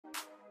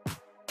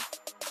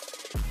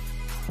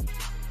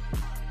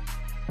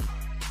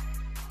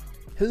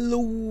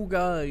Hello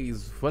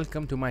guys,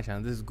 welcome to my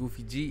channel. This is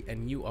GoofyG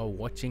and you are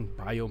watching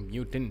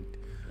Biomutant.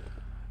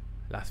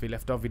 Last we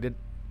left off, we did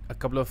a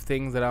couple of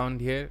things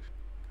around here.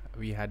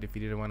 We had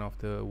defeated one of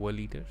the world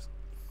leaders,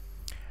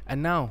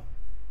 and now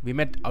we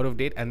met out of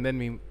date, and then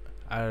we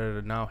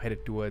are now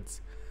headed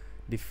towards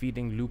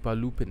defeating Lupa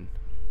Lupin.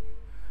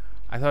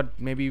 I thought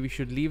maybe we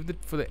should leave it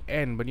for the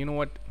end, but you know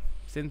what,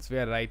 since we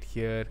are right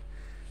here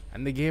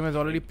and the game has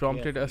already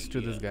prompted us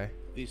to this guy.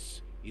 This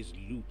is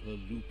Lupa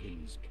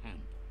Lupin's camp.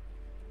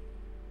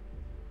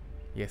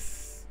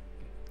 Yes,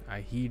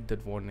 I heed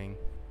that warning,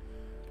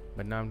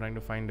 but now I'm trying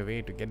to find a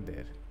way to get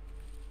there.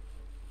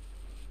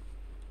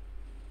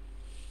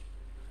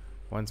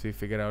 Once we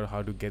figure out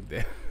how to get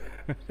there.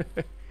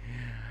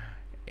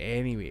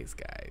 Anyways,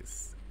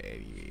 guys.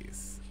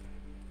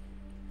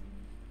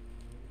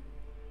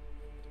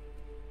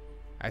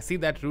 I see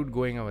that route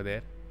going over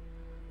there.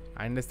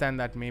 I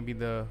understand that may be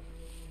the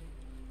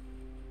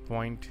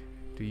point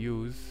to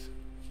use.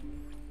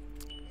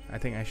 I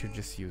think I should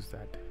just use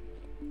that.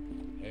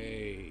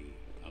 Hey,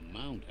 a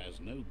mount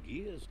has no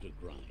gears to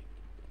grind.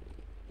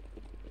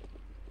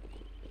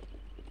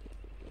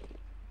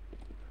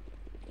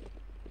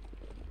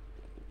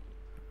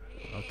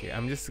 Okay,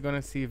 I'm just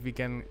gonna see if we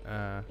can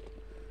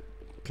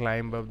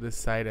climb up this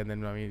side and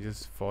then we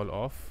just fall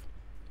off.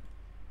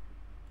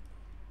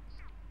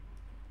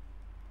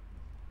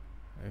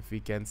 If we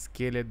can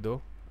scale it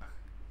though.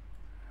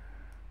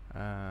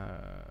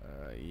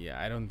 Yeah,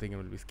 I don't think it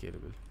will be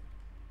scalable.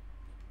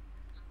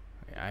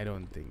 I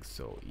don't think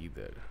so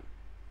either.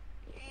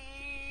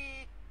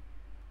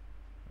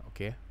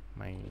 Okay,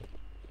 my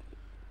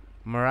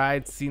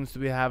ride seems to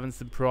be having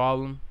some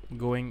problem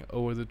going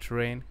over the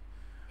terrain.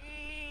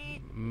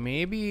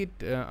 Maybe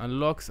it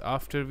unlocks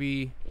after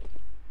we...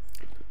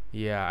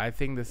 Yeah, I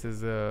think this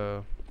is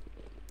a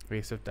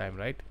waste of time,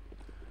 right?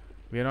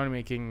 We are not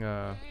making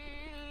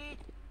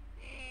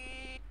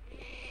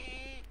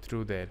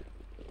through there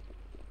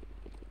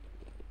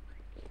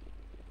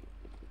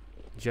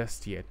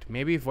just yet.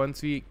 Maybe if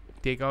once we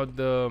take out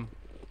the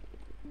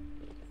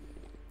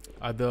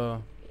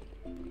other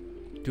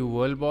two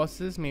world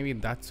bosses, maybe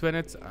that's when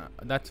it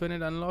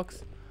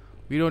unlocks.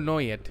 We don't know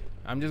yet.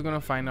 I'm just gonna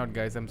find out,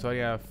 guys. I'm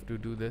sorry I have to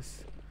do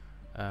this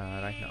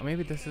right now.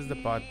 Maybe this is the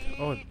path.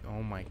 Oh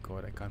my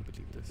god, I can't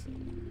believe this.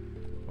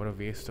 What a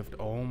waste of...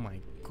 Oh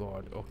my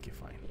god. Okay,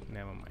 fine,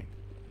 never mind.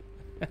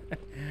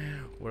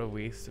 What a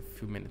waste of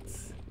few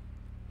minutes.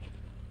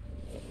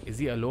 Is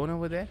he alone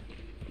over there?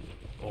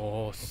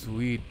 Oh,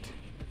 sweet.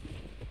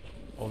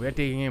 Oh, we're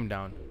taking him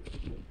down.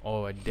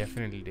 Oh, we're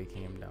definitely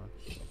taking him down.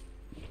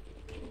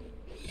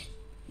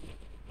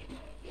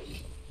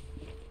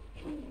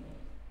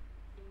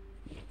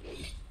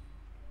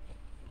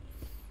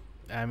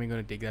 I'm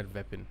gonna take that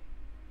weapon.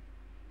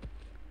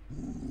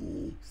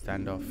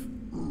 Stand off.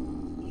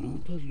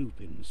 Lupa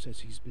Lupin says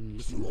he's been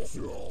looking for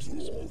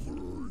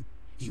you.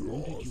 He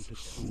wanted you to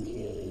come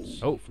here and see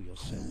for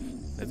yourself.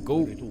 Let's go.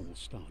 Where it all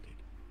started.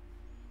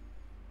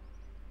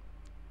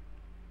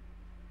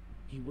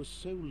 He was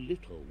so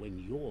little when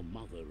your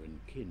mother and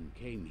kin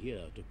came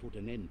here to put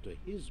an end to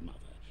his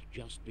mother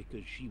just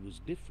because she was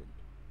different.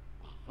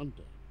 A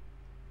hunter.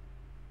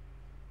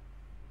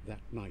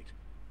 That night,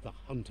 the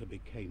hunter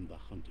became the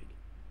hunted,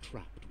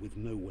 trapped with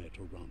nowhere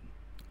to run.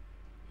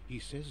 He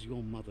says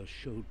your mother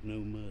showed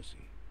no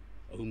mercy,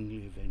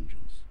 only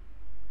vengeance.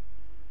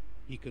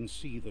 He can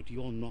see that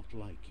you're not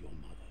like your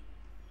mother.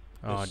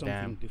 There's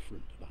something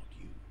different about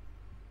you.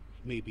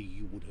 Maybe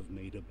you would have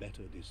made a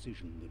better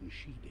decision than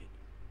she did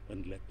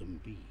and let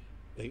them be.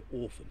 They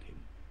orphaned him,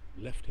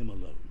 left him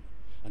alone,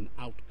 an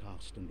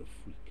outcast and a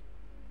freak.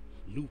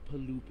 Lupa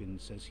Lupin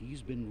says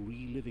he's been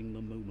reliving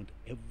the moment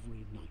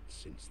every night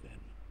since then.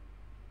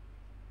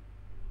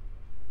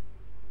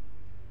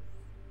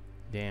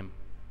 Damn.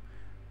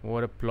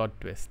 What a plot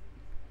twist.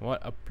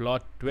 What a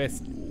plot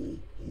twist.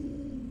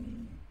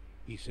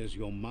 He says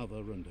your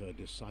mother and her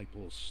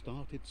disciples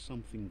started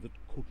something that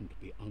couldn't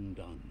be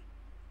undone.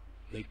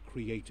 They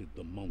created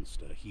the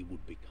monster he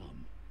would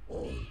become.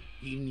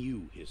 He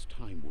knew his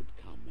time would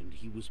come and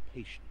he was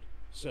patient.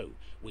 So,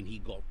 when he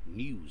got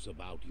news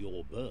about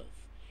your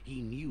birth,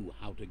 he knew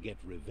how to get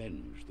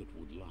revenge that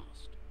would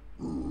last.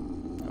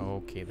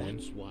 Okay then.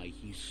 That's why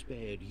he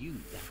spared you.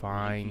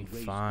 Fine,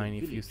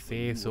 if you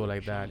say so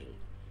like that.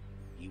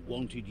 He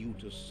wanted you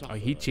to suffer. Oh,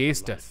 he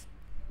chased us.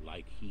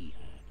 Like he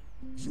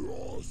had.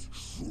 Just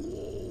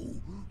so.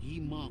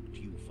 He marked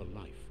you for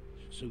life,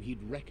 so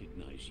he'd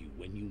recognize you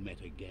when you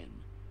met again,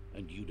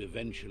 and you'd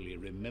eventually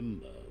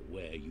remember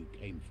where you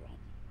came from.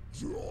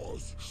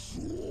 Just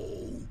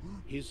so.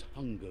 His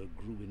hunger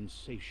grew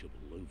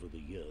insatiable over the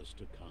years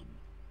to come.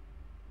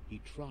 He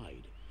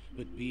tried,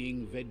 but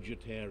being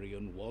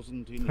vegetarian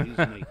wasn't in his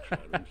nature,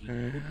 and he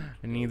couldn't.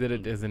 Neither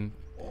it isn't.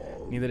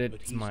 Neither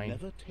it's mine.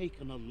 He's never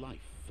taken a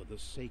life for the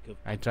sake of...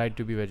 I tried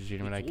to be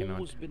vegetarian, but I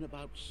cannot. It's always been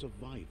about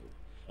survival,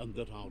 and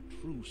that our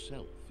true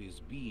self is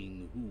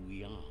being who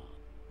we are.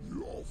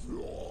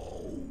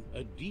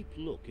 A deep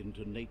look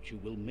into nature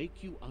will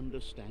make you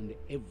understand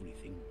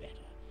everything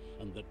better,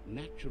 and that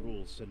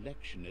natural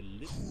selection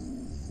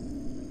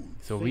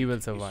So we will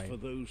is survive. for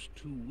those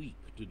too weak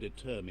to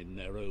determine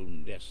their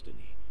own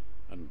destiny.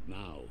 And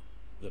now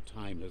the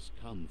time has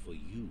come for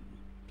you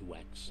to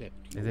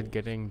accept Is yours. it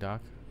getting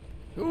dark?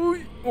 Oh,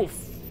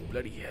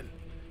 bloody hell.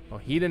 Oh,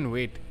 he didn't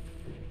wait.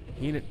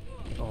 He didn't.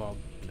 Oh,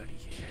 bloody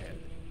hell.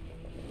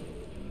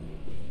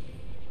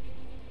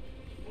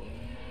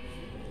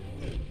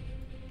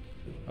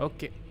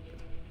 Okay.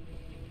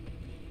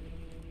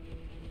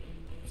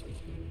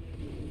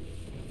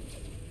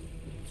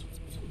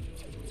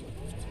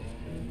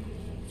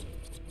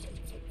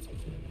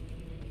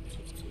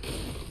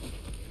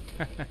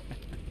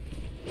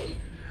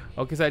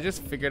 Okay, so I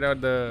just figured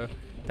out the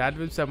that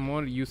whips are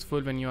more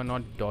useful when you are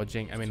not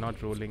dodging. I mean,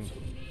 not rolling.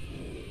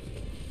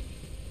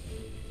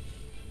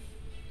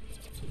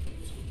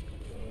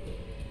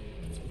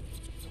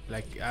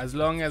 Like, as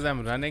long as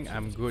I'm running,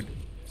 I'm good.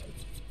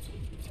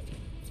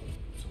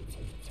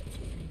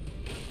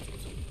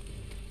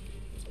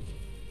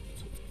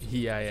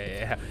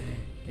 Yeah.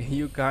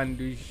 You can't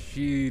do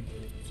shit.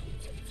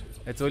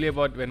 It's only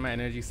about when my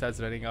energy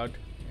starts running out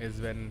is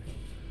when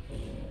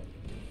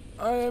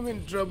I am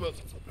in trouble.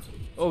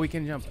 Oh, we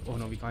can jump. Oh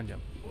no, we can't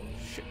jump.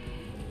 Shit.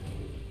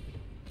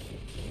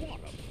 What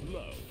a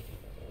blow!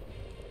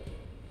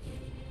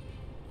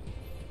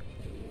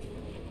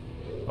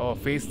 Oh,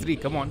 phase 3,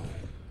 come on.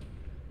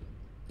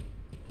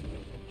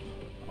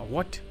 Oh,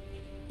 what?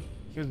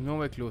 He was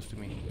nowhere close to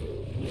me.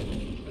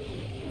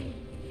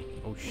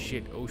 Oh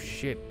shit, oh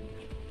shit.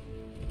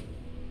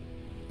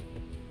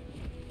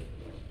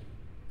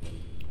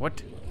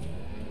 What?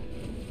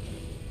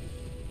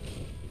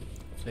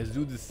 Let's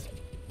do this.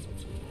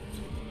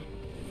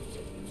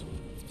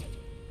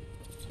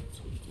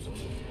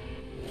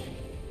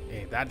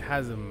 Hey, that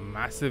has a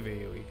massive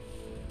AoE.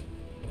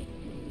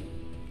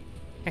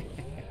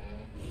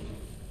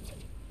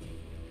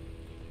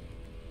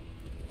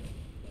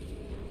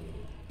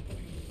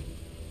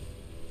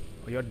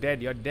 Oh, you're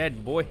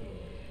dead, boy.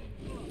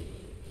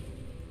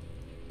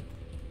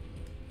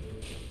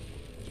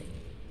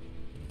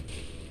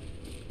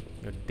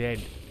 You're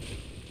dead.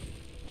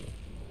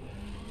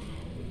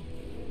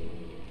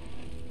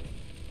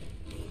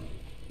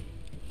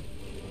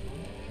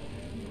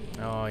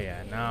 Oh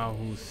yeah, now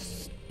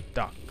who's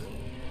stuck?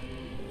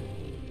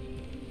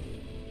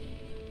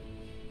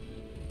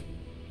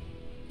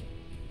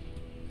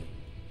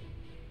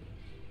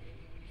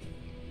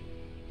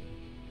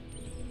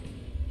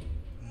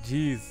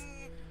 Jeez.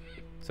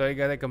 Sorry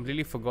guys, I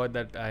completely forgot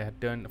that I had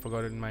turn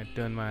my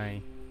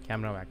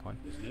camera back on.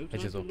 No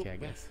Which is time to okay, I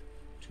look back. guess.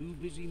 Too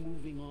busy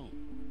moving on.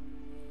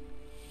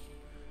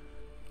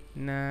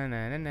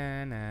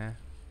 Nah.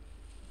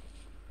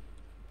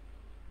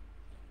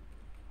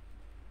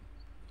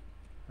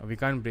 Oh, we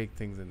can't break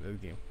things in this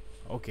game.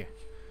 Okay.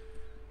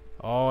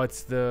 Oh,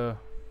 it's the...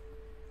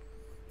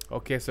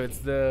 Okay, so it's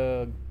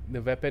the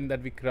weapon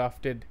that we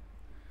crafted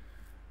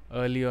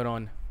earlier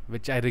on,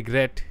 which I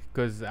regret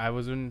because I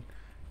wasn't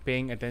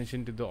paying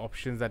attention to the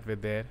options that were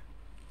there,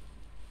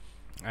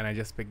 and I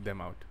just picked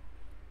them out.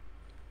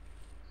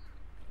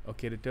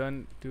 Okay,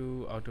 return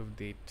to out of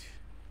date.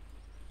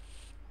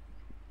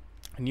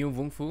 New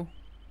Wung Fu.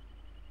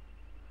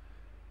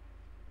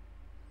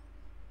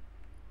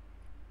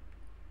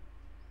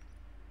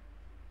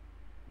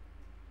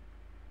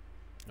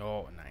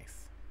 Oh,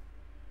 nice.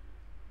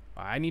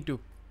 I need to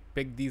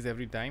pick these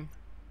every time.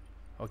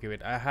 Okay,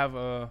 wait. I have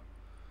a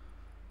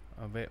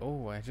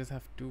oh, I just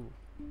have 2.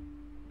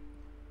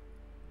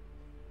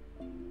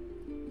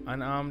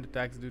 Unarmed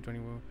attacks do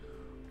 21.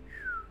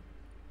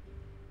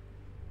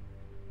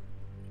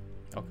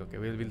 Okay,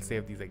 we'll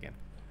save these again.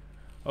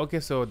 Okay,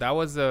 so that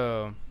was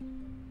a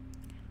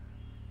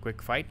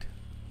quick fight.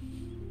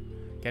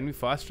 Can we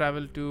fast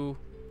travel to...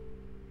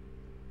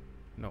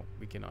 No,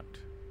 we cannot.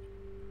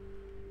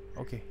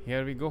 Okay,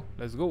 here we go.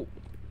 Let's go.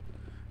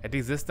 At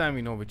least this time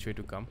we know which way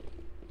to come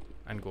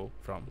and go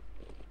from.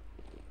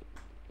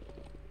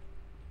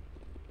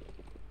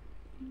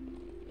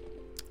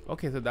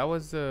 Okay, so that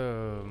was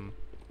that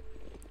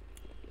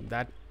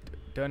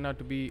turned out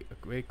to be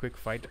a very quick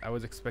fight. I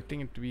was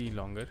expecting it to be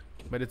longer,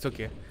 but it's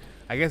okay.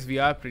 I guess we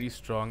are pretty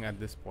strong at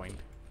this point.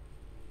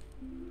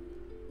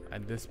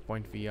 At this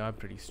point we are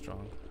pretty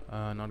strong,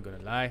 not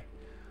gonna lie.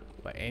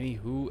 But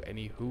anywho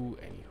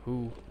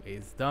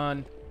is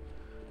done.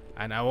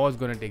 And I was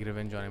gonna take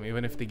revenge on him,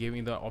 even if they gave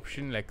me the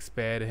option like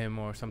spare him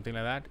or something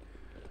like that.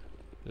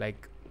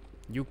 Like,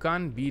 you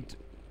can't beat...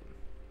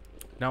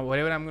 Now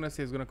whatever I'm gonna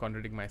say is gonna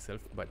contradict myself,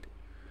 but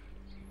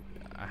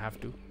I have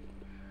to.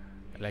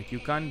 Like, you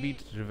can't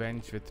beat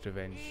revenge with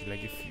revenge.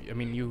 Like, if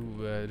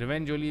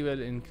revenge only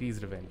will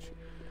increase revenge.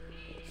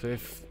 So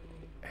if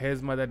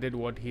his mother did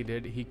what he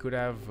did, he could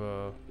have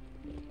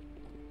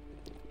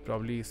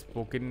probably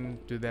spoken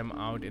to them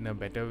out in a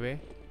better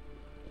way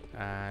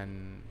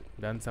and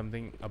done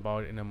something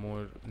about in a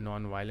more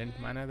non-violent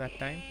manner that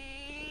time.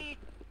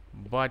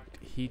 But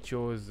he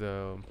chose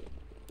to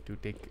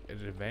take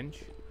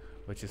revenge,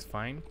 which is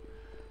fine.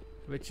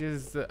 Which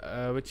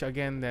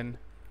again then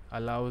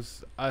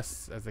allows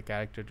us as a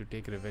character to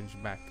take revenge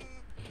back.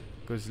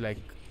 Because like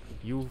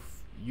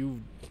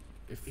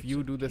if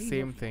you do the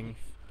same thing,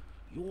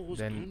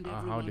 then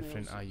how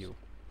different are you?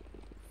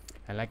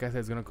 And like I said,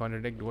 it's gonna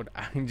contradict what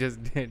I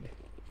just did,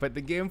 but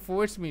the game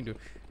forced me to.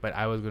 But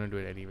I was gonna do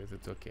it anyways.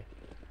 It's okay.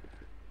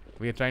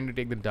 We are trying to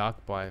take the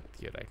dark path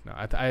here right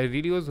now. I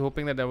really was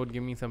hoping that would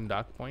give me some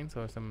dark points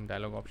or some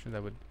dialogue options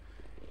that would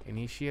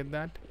initiate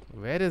that.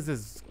 Where is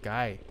this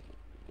guy?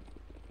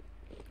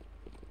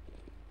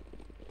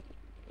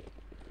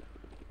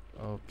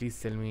 Oh, please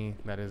tell me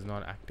that is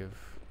not active,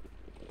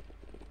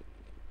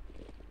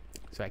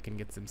 so I can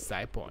get some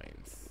psi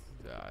points.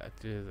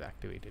 It is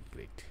activated.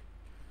 Great.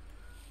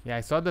 Yeah,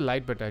 I saw the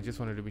light, but I just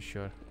wanted to be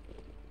sure.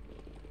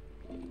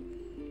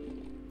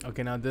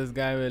 Okay, now this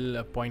guy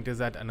will point us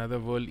at another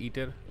world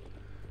eater.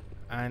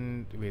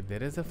 And wait,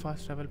 there is a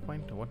fast travel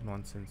point? What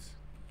nonsense.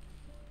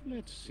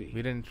 Let's see.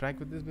 We didn't interact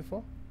with this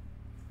before?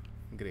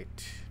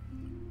 Great.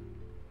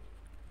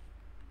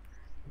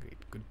 Great,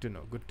 good to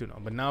know, good to know.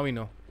 But now we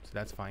know, so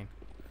that's fine.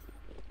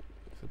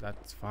 So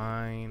that's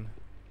fine.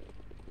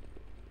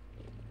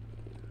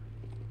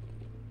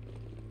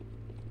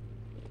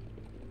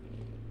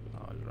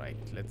 Alright,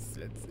 let's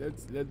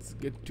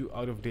get to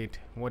out of date.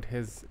 What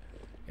is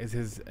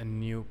his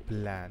new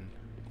plan?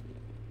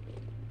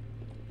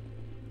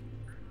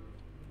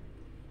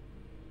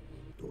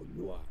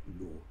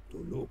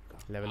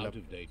 Level up. Out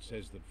of date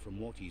says that from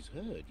what he's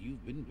heard,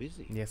 you've been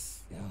busy.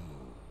 Yes.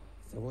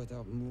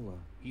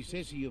 He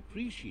says he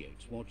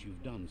appreciates what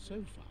you've done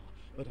so far,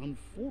 but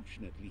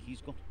unfortunately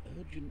he's got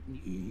urgent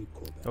news.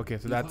 Okay,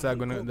 so that's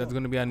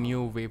gonna be a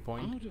new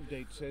waypoint. Out of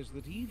date says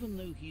that even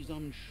though he's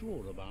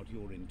unsure about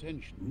your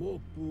intention,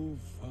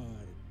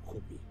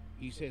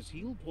 he says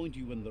he'll point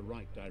you in the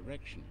right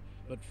direction,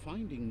 but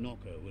finding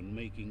Noko and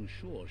making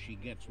sure she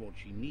gets what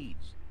she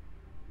needs.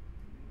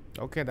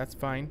 Okay, that's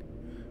fine.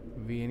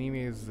 We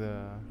anyways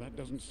That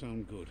doesn't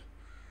sound good.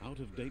 Out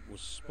of date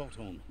was spot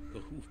on. The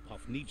hoof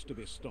puff needs to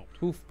be stopped.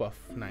 hoof puff,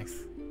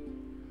 nice.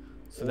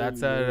 So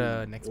that's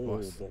our next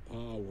boss.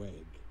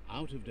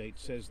 Out of date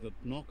says that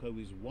Noko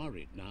is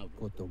worried now.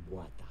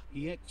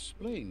 He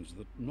explains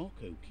that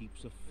Noko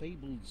keeps a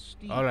fabled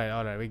steed.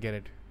 Alright, we get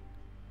it.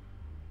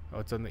 Oh,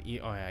 it's on the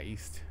oh yeah,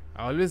 east.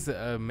 I always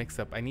mix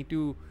up. I need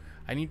to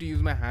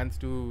use my hands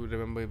to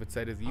remember which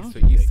side is east. So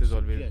east is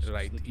always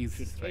right,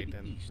 east is right,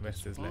 and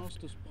west is left. As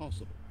fast as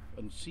possible,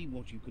 and see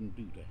what you can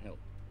do to help.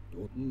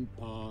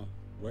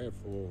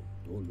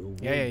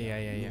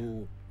 Yeah.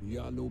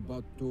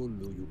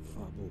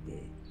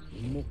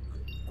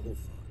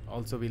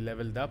 Also, we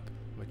leveled up,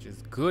 which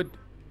is good.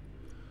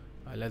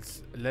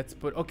 Let's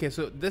put. Okay,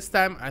 so this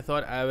time I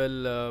thought I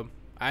will.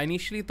 I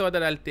initially thought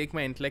that I'll take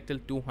my intellect till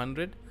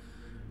 200,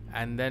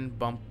 and then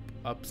bump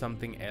up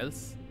something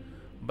else.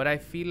 But I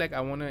feel like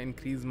I want to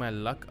increase my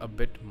luck a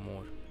bit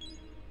more.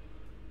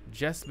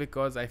 Just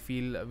because I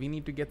feel we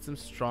need to get some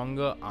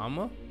stronger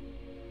armor.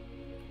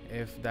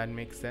 If that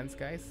makes sense,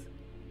 guys.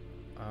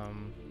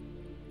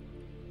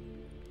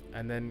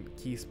 And then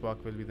key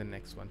spark will be the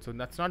next one. So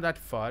that's not that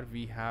far.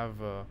 We have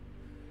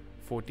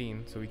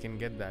 14, so we can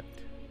get that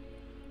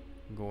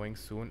going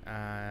soon.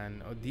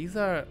 And oh, these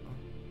are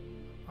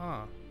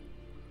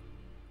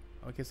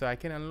okay, so I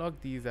can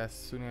unlock these as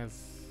soon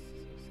as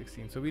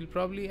 16. So we'll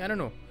probably, I don't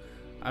know,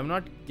 I'm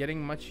not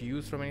getting much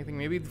use from anything.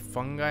 Maybe the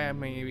fungi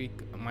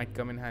might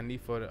come in handy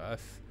for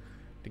us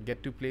to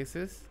get to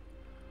places.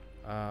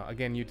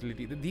 Again,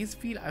 utility. These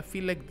I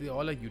feel like they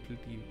all are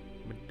utility,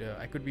 but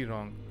I could be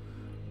wrong.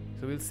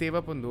 So we'll save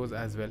up on those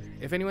as well.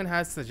 If anyone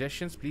has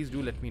suggestions, please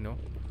do let me know.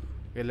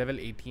 We're level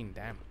 18,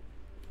 damn.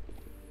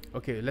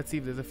 Okay, let's see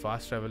if there's a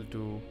fast travel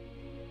to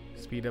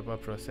speed up our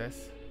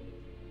process.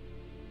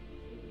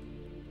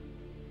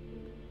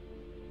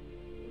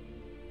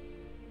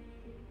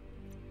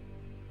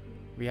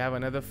 We have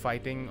another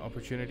fighting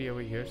opportunity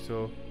over here,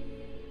 so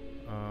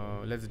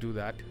let's do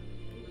that.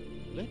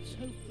 Let's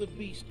hope the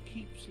beast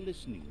keeps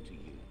listening to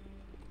you.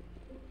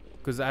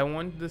 Because I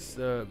want this,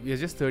 we are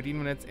just 13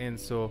 minutes in,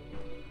 so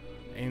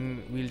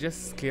we'll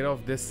just clear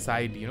off this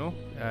side, you know,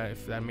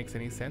 if that makes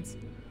any sense.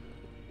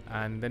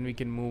 And then we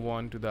can move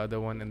on to the other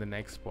one in the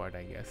next part,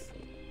 I guess.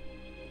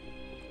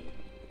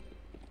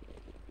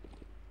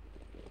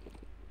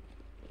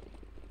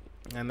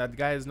 And that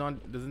guy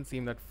doesn't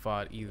seem that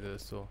far either,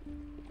 so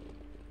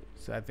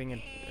I think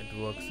it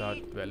works out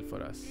well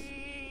for us.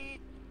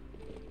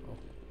 Oh,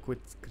 quit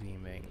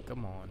screaming,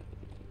 come on.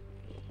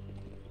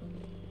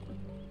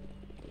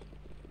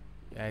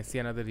 Yeah, I see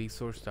another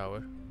resource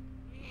tower.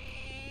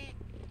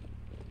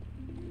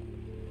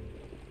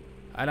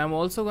 And I'm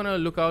also gonna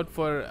look out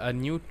for a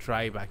new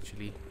tribe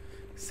actually,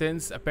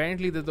 since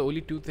apparently the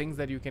only two things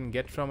that you can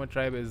get from a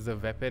tribe is the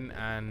weapon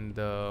and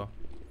the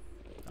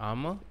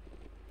armor.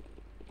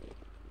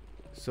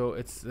 So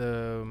it's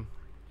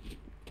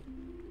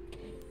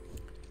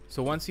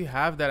so once you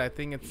have that, I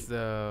think it's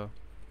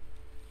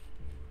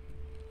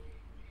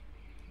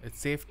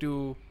safe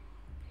to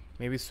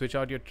maybe switch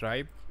out your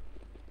tribe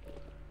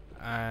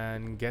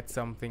and get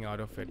something out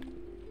of it.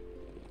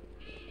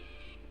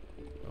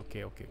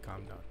 Okay,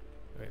 calm down.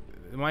 Wait,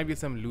 there might be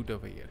some loot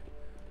over here.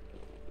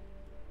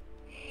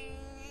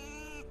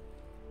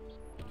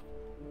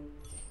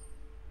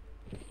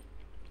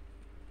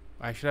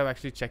 I should have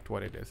actually checked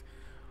what it is.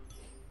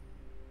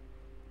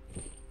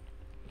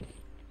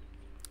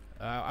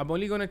 I'm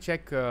only gonna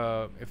check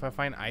if I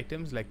find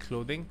items like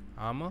clothing,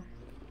 armor.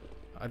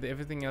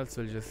 Everything else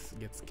will just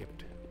get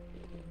skipped.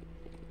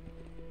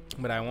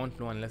 But I won't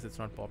know unless it's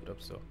not popped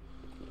up. So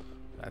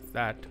that's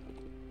that.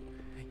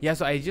 Yeah.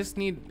 So I just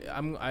need.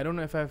 I don't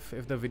know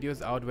if the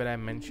video's out where I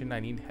mentioned I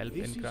need help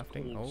in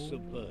crafting. This is called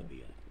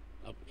Suburbia,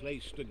 a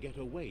place to get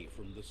away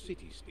from the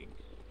city stink.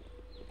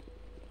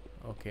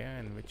 Okay,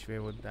 and which way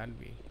would that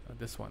be?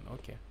 This one.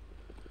 Okay.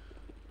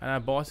 And our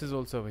boss is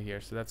also over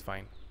here, so that's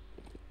fine.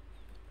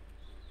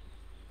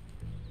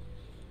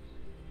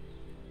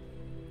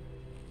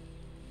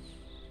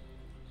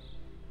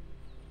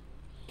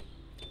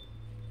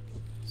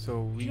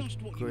 So we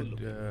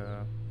could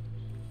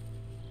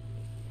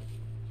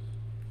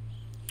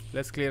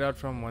let's clear out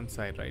from one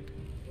side, right?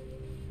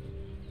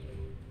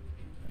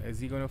 Is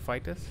he going to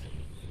fight us?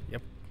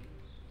 Yep.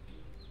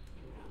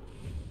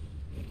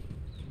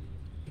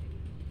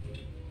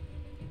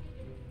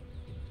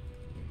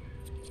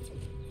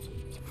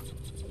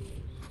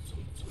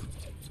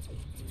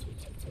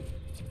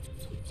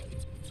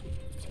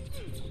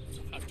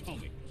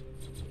 Atomic.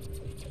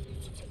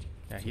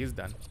 Yeah, he's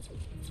done.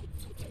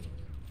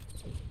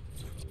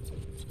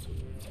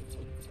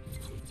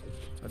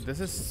 But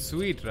this is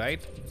sweet, right?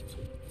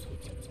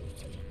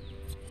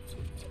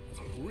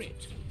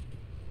 Crit.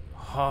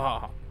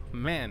 Ha,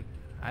 man,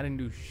 I didn't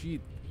do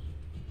shit.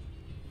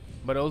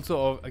 But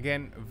also,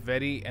 again,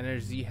 very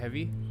energy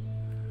heavy.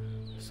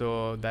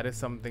 So that is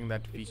something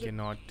that we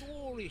cannot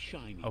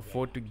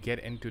afford to get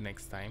into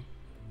next time.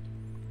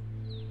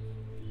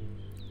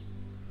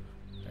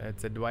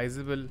 It's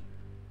advisable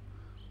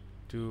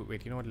to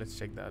wait. You know what? Let's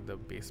check the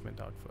basement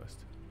out first.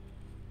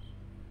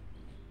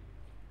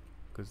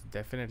 Because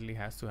definitely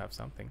has to have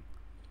something.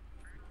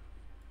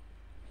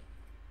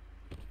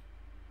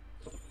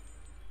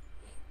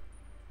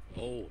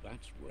 Oh,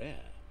 that's rare.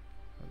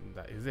 And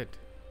that is it.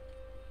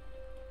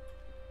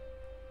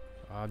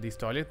 These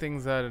toilet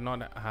things are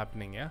not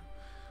happening, yeah?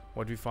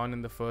 What we found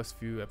in the first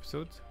few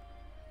episodes,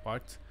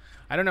 parts.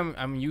 I don't know.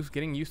 I'm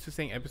getting used to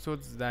saying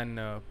episodes than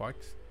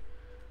parts.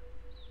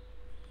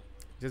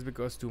 Just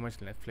because too much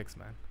Netflix,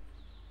 man.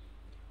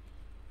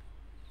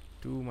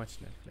 Too much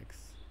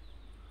Netflix.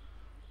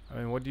 I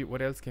mean,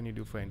 what else can you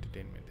do for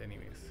entertainment,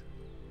 anyways?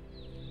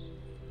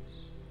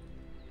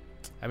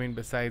 I mean,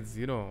 besides,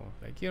 you know,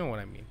 like, you know what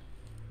I mean.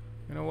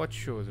 You know, watch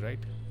shows, right?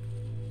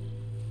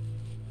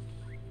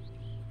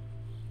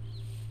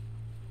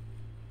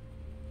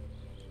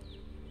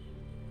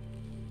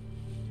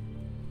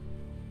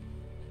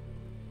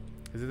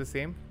 Is it the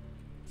same?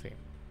 Same.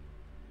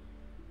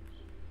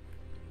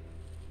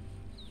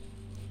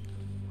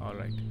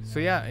 Alright. So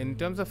yeah, in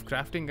terms of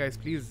crafting, guys,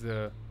 please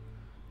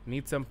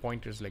need some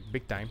pointers, like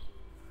big time.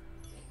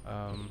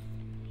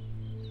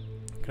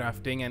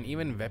 Crafting and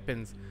even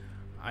weapons.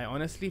 I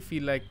honestly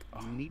feel like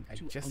I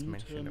just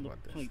mentioned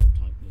about this. Pipe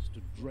tightness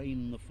to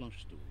drain the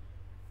flush stool.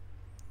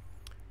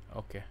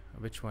 Okay,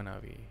 which one are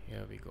we?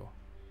 Here we go.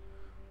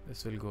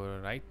 This will go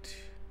right.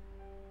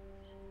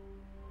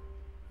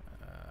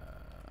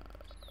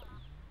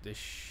 This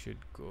should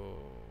go.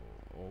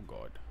 Oh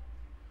God.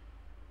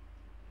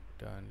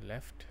 Turn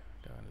left.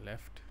 Turn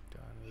left.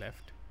 Turn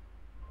left.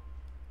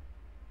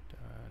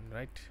 Turn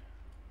right.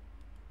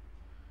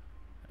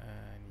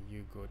 And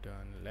you go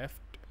turn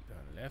left.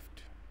 Turn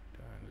left.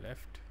 Turn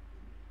left.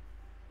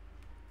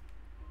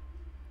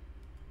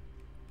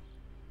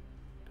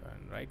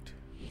 Turn right.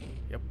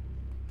 Yep.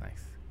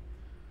 Nice.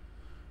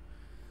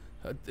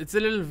 It's a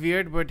little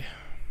weird, but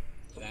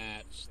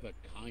that's the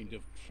kind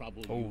of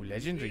trouble you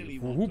legendary. Really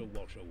want to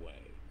wash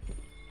away.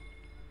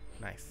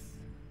 Nice.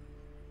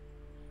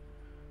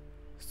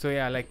 So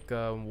yeah, like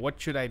what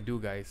should I do,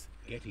 guys?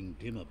 Getting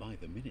dimmer by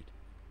the minute.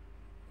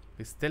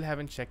 We still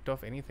haven't checked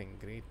off anything.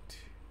 Great.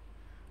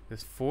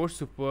 There's 4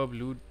 superb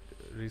loot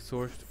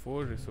resource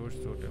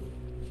totem.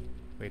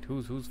 Wait,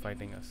 who's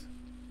fighting us?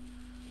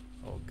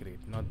 Oh great,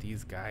 not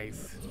these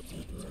guys.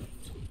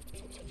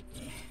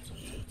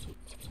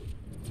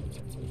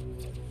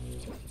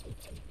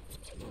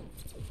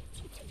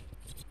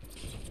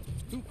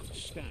 Who could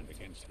stand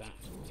against that?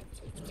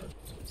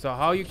 So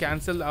how you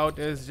cancel out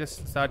is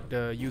just start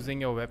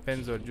using your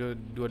weapons or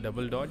do a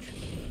double dodge.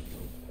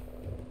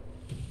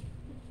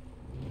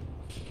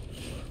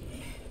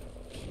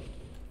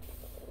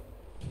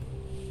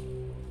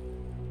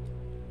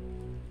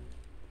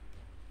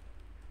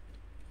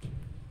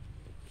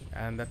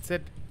 And that's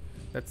it.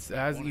 That's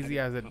as easy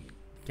as it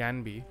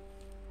can be.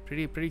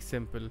 Pretty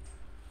simple.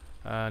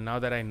 Now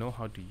that I know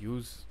how to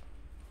use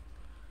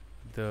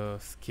the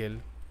skill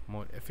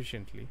more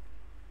efficiently.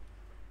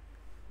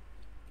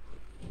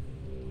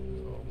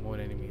 Oh, more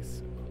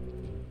enemies.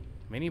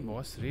 Mini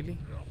boss, really?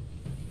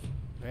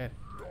 Where?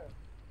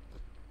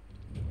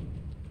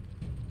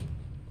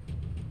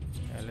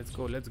 Yeah, let's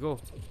go.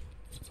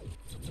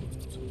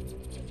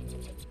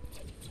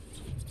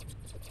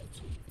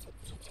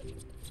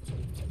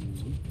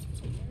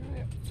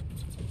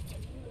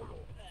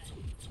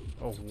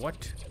 Oh,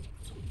 what?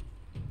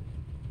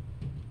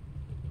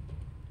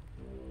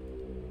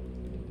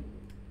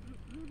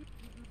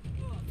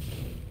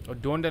 Oh,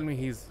 don't tell me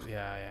he's...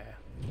 Yeah, yeah, yeah.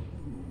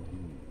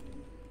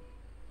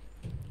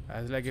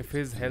 As like if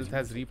his health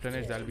has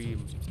replenished, that'll be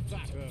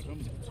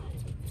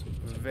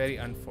very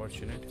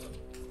unfortunate.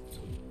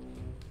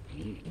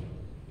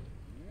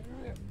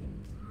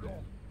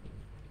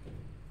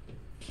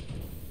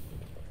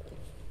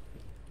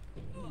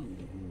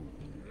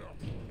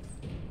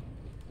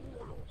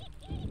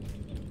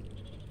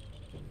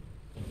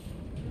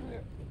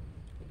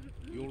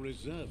 Your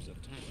reserves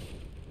attack.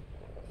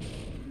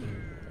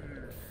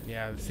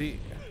 Yeah, see...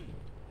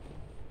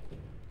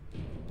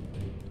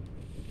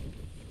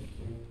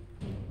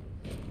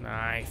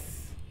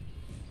 Nice.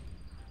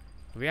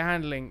 We are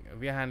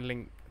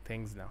handling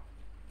things now.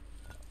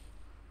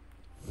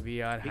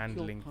 We are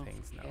handling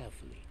things now.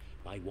 Carefully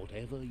by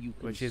whatever you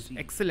can Which is see.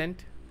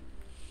 excellent.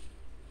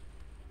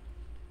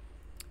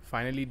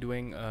 Finally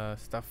doing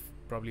stuff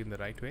probably in the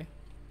right way.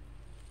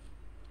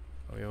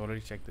 Oh, we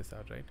already checked this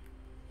out, right?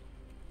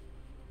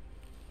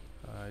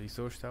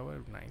 Resource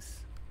tower,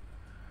 nice.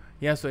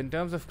 Yeah, so in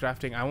terms of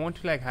crafting, I want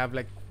to like have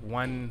like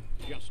one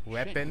Just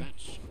weapon. check that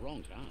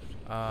strong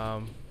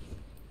out.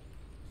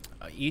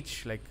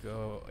 Each, like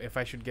if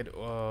I should get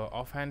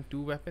offhand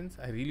 2 weapons.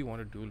 I really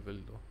want to dual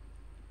wield though.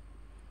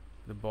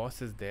 The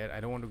boss is there. I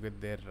don't want to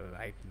get there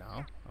right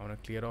now. I want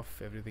to clear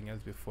off everything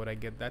else before I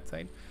get that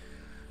side.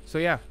 So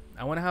yeah,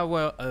 I want to have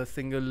a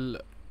single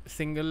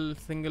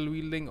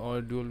wielding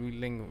or dual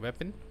wielding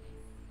weapon,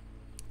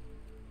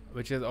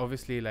 which is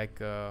obviously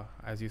like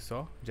as you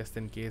saw, just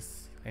in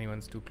case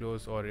anyone's too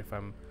close, or if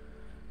I'm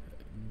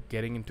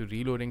getting into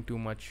reloading too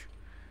much,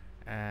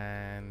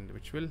 and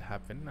which will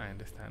happen, I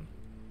understand.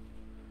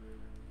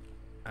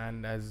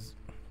 And a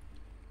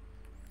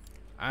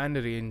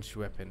ranged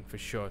weapon for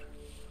sure,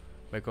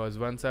 because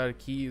once our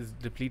key is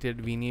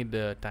depleted, we need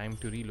time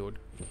to reload,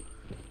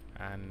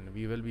 and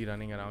we will be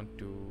running around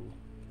to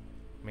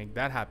make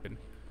that happen.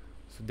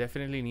 So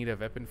definitely need a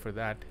weapon for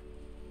that.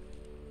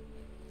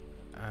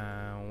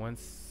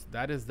 Once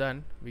that is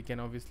done, we can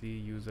obviously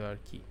use our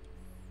key.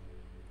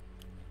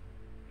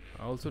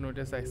 I also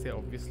notice I say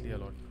obviously a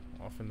lot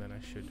often than I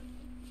should.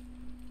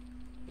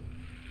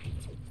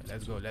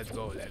 Let's go, let's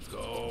go, let's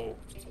go.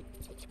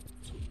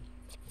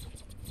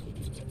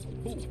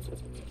 Ooh.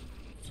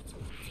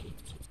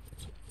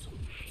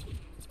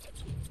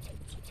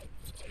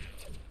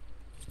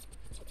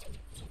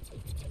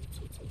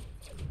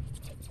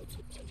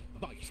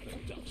 Bites the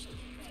dust.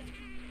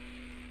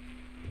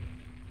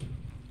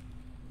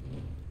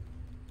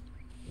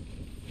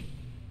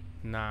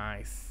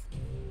 Nice.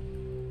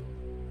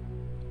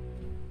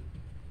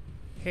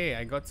 Hey,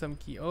 I got some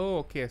key. Oh,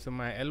 okay, so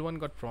my L1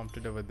 got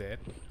prompted over there.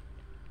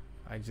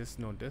 I just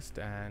noticed,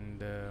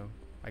 and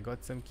I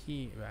got some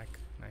key back.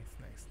 Nice,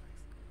 nice,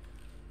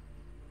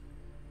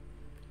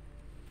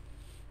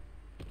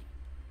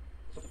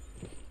 nice.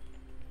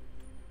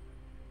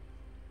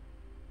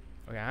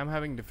 Okay, I'm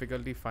having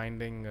difficulty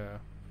finding...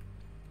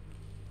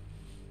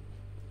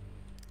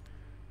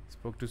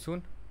 Spoke too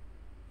soon?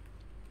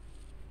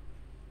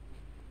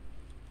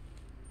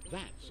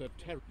 That's a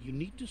terror. You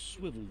need to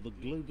swivel the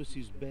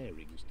Globus's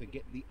bearings to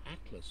get the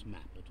Atlas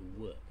map to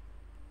work.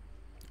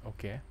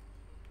 Okay.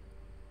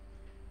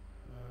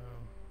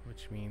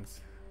 Which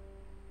means...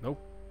 Nope.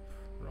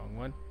 Wrong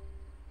one.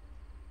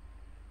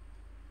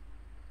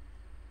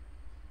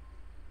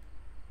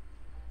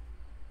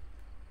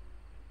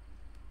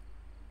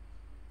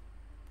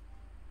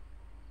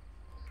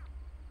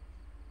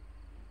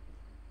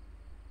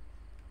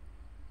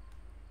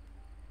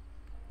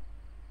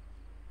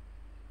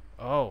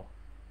 Oh.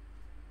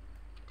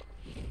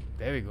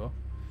 There we go.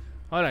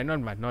 Alright,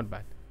 not bad, not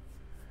bad.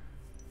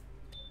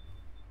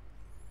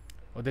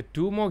 Oh, the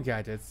 2 more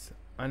gadgets.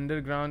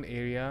 Underground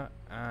area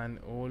and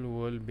old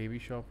world baby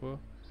shopper.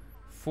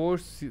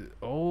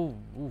 Oh,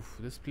 oof,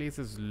 this place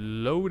is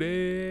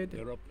loaded.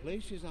 There are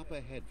places up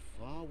ahead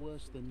far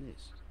worse than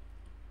this.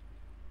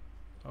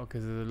 Okay,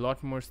 so there's a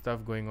lot more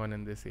stuff going on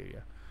in this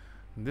area.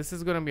 This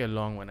is gonna be a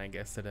long one, I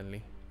guess.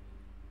 Suddenly.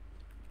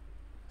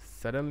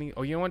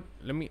 Oh, you know what?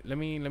 Let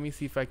me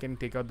see if I can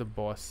take out the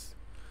boss,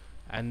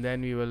 and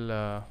then we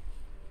will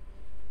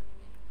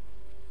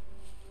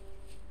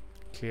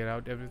clear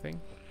out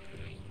everything.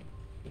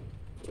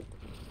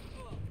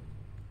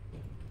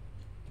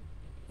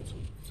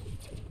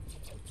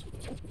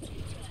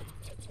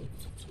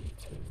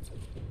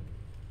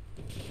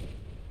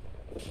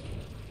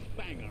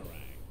 Bangarang.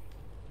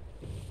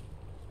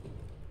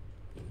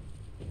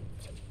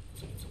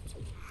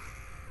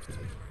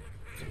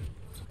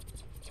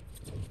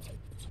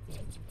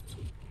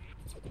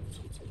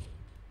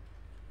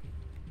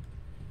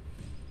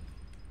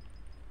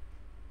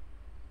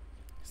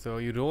 So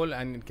you roll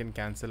and it can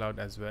cancel out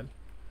as well.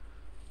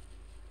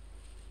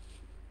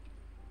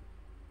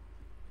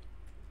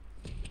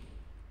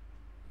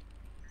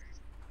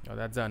 Oh,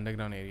 that's the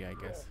underground area, I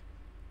guess.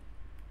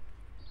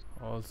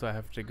 Also, I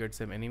have triggered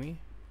some enemy.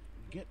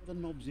 Get the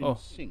knobs in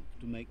sync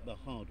to make the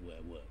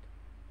hardware work.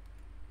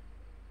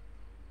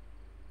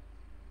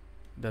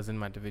 Doesn't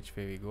matter which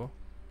way we go.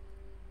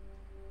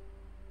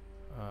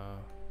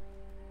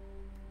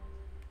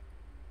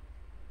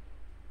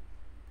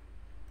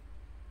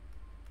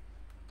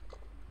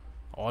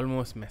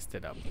 Almost messed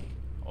it up.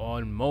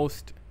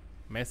 Almost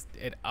messed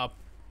it up.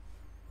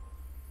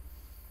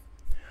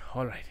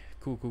 Alright.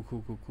 Cool.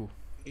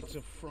 It's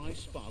a Fry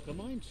Sparker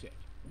mindset.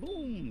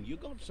 Boom, you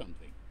got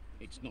something.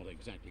 It's not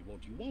exactly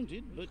what you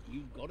wanted, but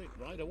you got it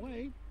right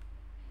away.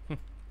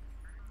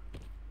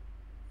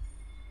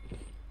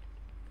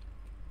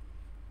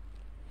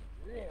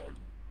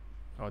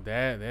 Oh,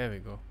 there we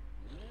go.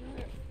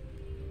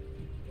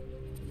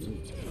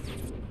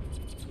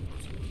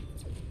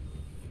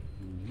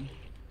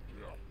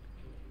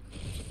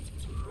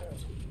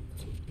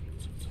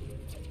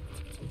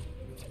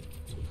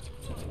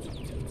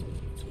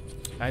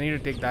 I need to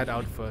take that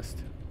out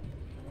first.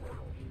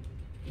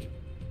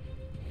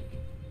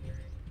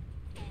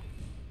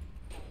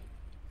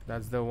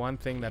 That's the one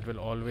thing that will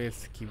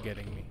always keep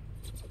getting me.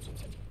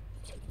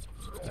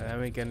 And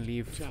then we can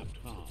leave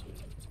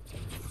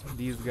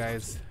these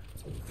guys.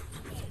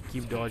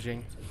 Keep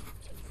dodging.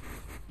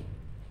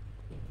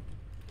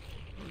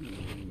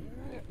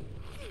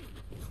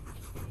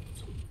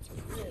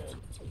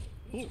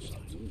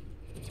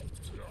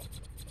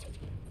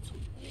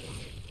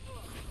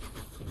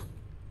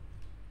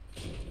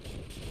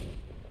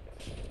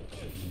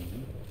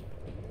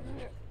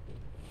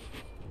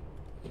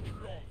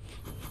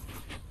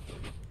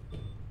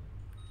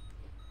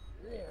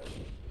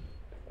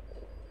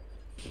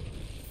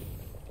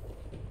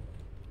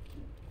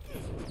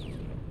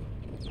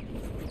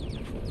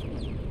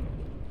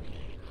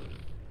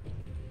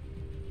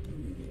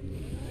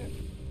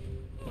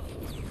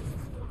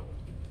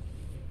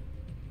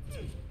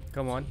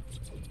 Come on.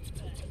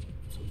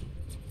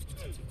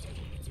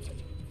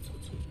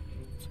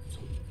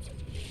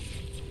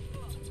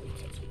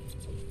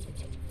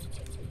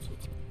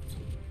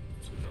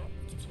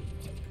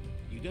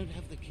 You don't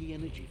have the key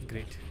energy.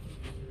 Great.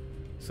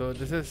 So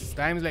this is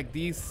times like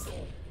these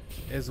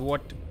is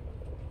what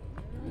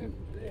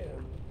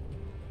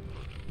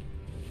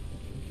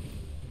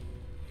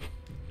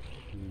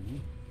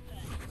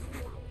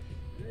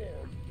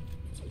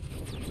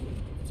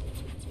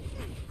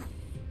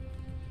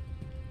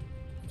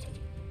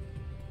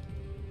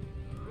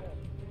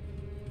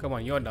Come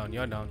on, you're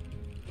down.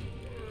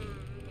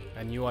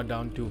 And you are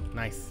down too.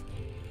 Nice.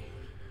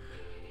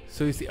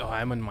 So you see, oh,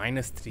 I'm on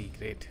 -3.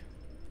 Great.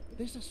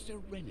 There's a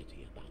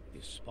serenity about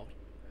this spot.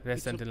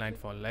 Rest until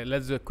nightfall.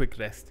 Let's do a quick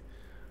rest.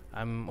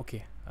 I'm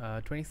okay.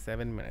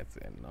 27 minutes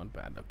in. Not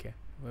bad. Okay.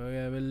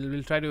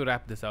 We'll try to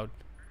wrap this out.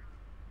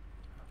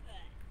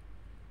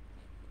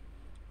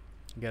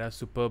 Get our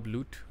superb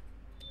loot.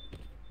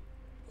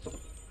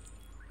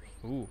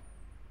 Ooh.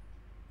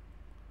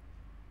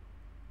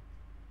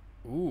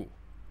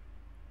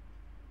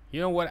 You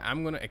know what?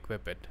 I'm gonna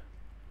equip it.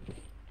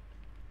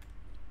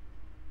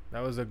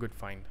 That was a good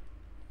find.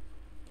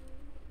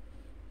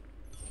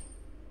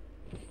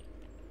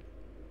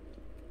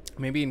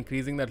 Maybe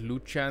increasing that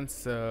loot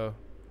chance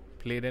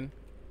played in.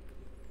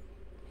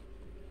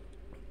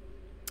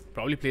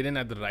 Probably played in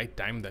at the right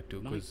time, that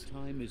too,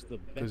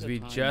 because we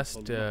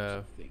just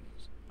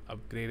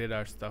upgraded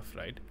our stuff,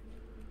 right?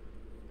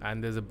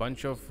 And there's a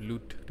bunch of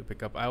loot to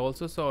pick up. I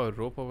also saw a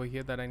rope over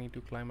here that I need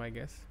to climb, I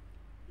guess.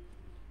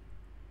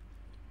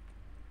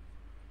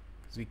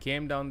 Because we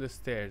came down the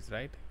stairs,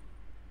 right?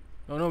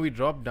 No, we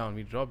dropped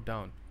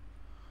down.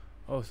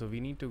 Oh, so we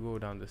need to go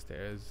down the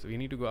stairs. We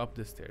need to go up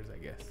the stairs, I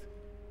guess.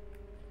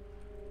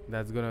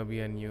 That's gonna be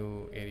a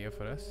new area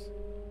for us,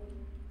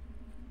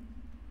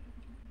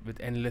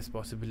 with endless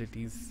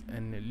possibilities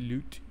and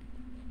loot.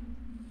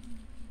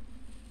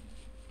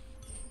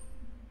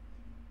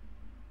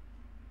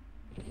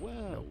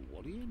 Well,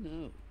 what do you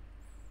know?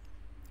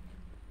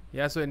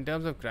 Yeah, so in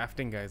terms of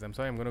crafting, guys, I'm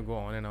sorry I'm gonna go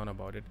on and on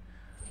about it.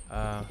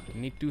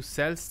 Need to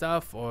sell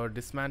stuff or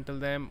dismantle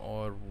them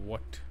or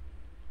what?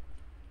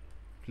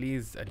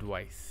 Please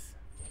advise.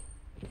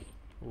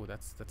 Oh,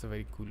 that's a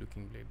very cool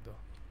looking blade though.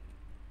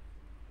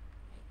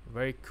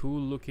 Very cool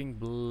looking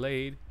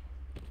blade.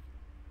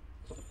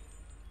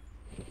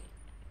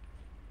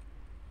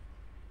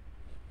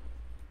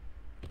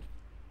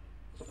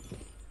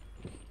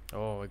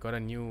 Oh, I got a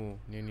new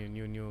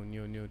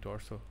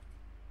torso.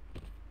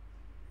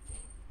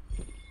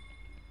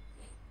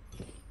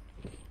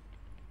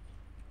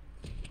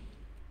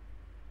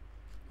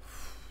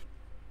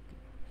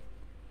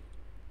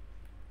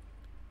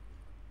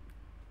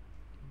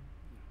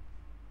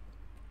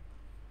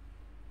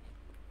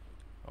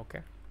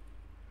 Okay,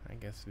 I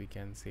guess we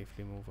can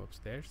safely move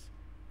upstairs.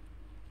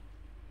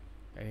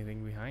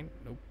 Anything behind?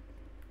 Nope.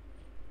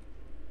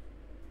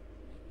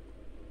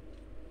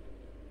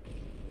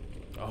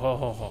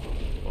 Oh,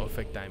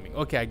 perfect timing.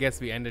 Okay, I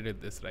guess we ended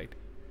with this, right?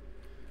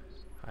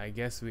 I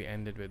guess we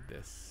ended with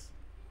this.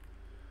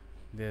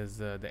 There's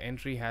the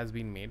entry has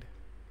been made.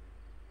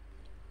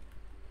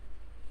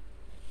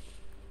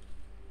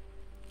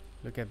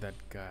 Look at that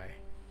guy.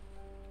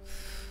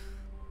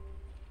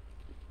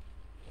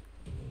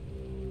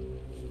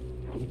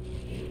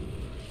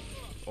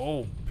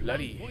 Oh,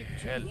 bloody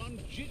hell. 1.21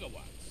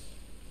 gigawatts.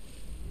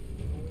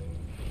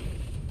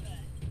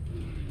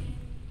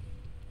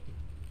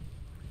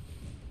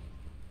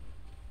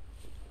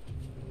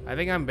 I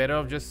think I'm better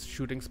off just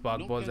shooting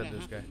spark Not balls gonna at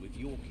this guy. happen with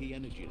your key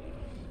energy level.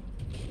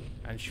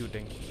 And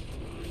shooting.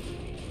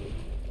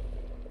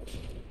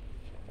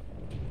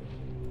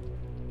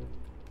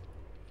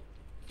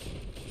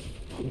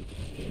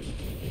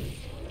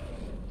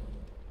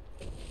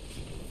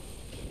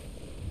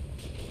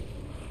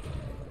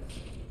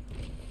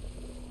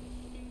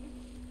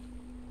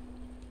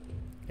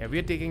 Yeah, we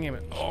are taking him.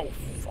 Oh,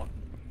 fuck.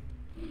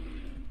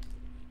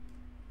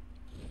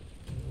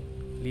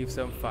 Leave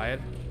some fire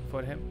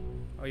for him.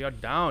 Oh, you're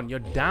down. You're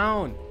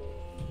down.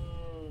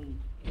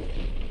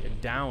 You're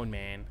down,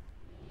 man.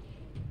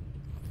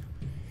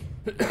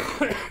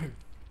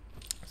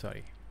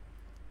 Sorry.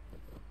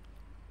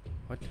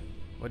 What?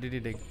 What did he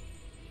dig?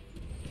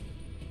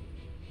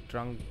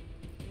 Trunk.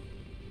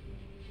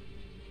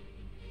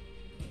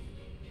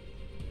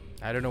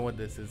 I don't know what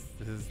this is.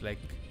 This is like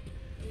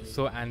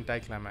so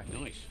anticlimactic.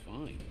 Nice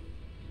find.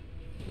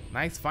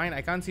 Nice find.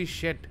 I can't see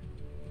shit.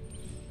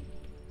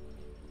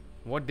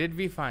 What did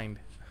we find?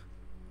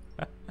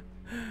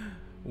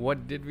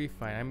 What did we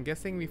find? I'm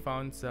guessing we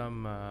found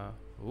some.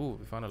 Ooh,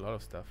 we found a lot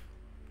of stuff.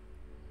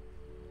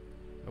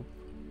 Nope.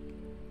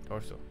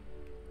 Torso.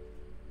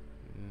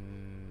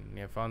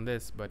 Yeah, found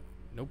this, but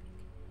nope.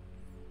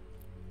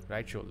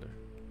 Right shoulder.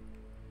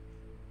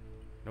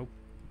 Nope.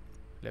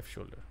 Left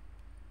shoulder.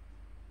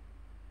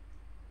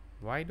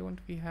 Why don't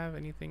we have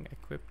anything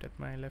equipped at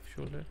my left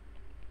shoulder?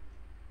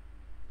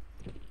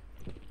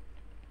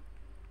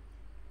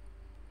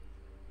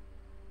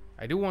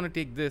 I do want to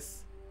take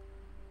this,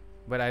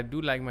 but I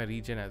do like my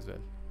regen as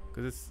well,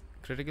 because it's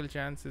critical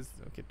chance is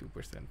okay.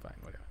 2%, fine,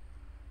 whatever.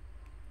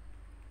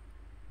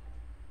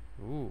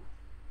 Ooh.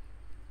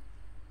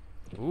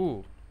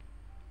 Ooh.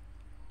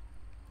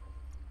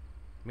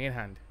 Main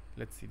hand.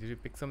 Let's see. Did we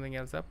pick something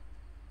else up?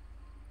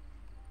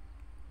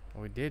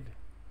 Oh, we did.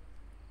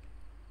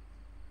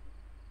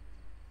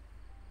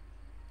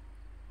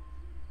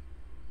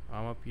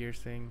 Armor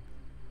piercing.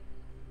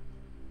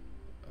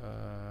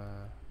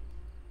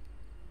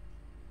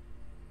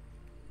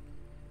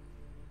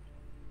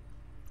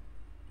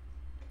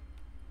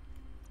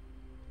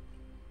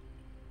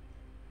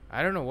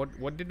 I don't know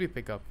what did we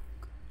pick up.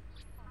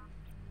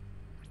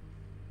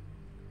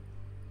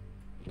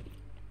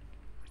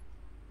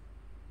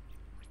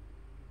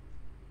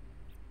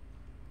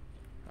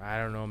 I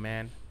don't know,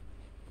 man.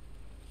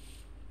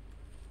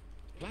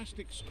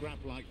 Plastic scrap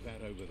like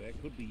that over there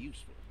could be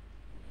useful.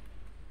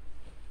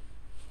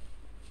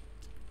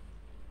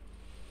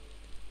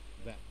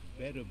 That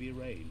better be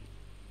rain.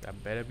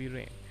 That better be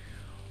rain.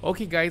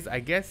 Okay, guys.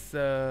 I guess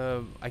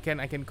I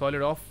can call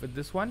it off with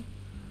this one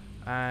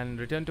and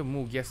return to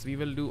Moog. Yes, we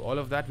will do all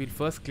of that. We'll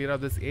first clear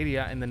out this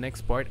area in the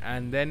next part,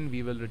 and then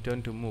we will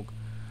return to Moog.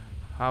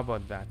 How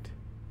about that?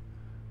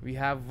 We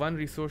have one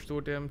resource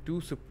totem,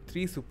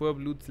 three superb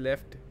loots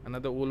left,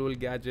 another old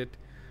gadget,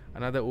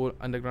 another old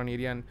underground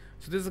area, and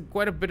so there's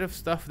quite a bit of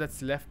stuff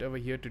that's left over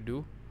here to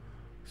do.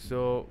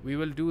 So we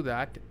will do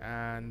that.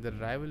 And the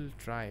rival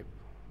tribe.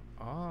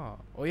 Oh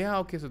yeah,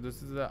 okay, so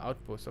this is the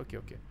outpost. Okay.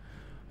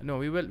 No,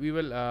 we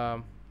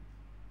will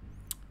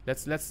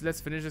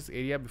let's finish this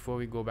area before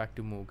we go back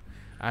to Moog,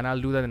 and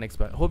I'll do that in the next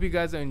part. Hope you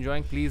guys are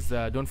enjoying. Please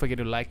don't forget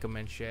to like,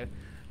 comment, share,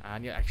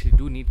 and yeah, actually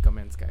do need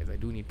comments, guys. I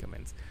do need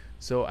comments.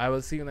 So I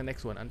will see you in the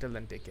next one. Until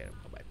then, take care.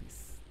 Bye bye.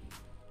 Peace.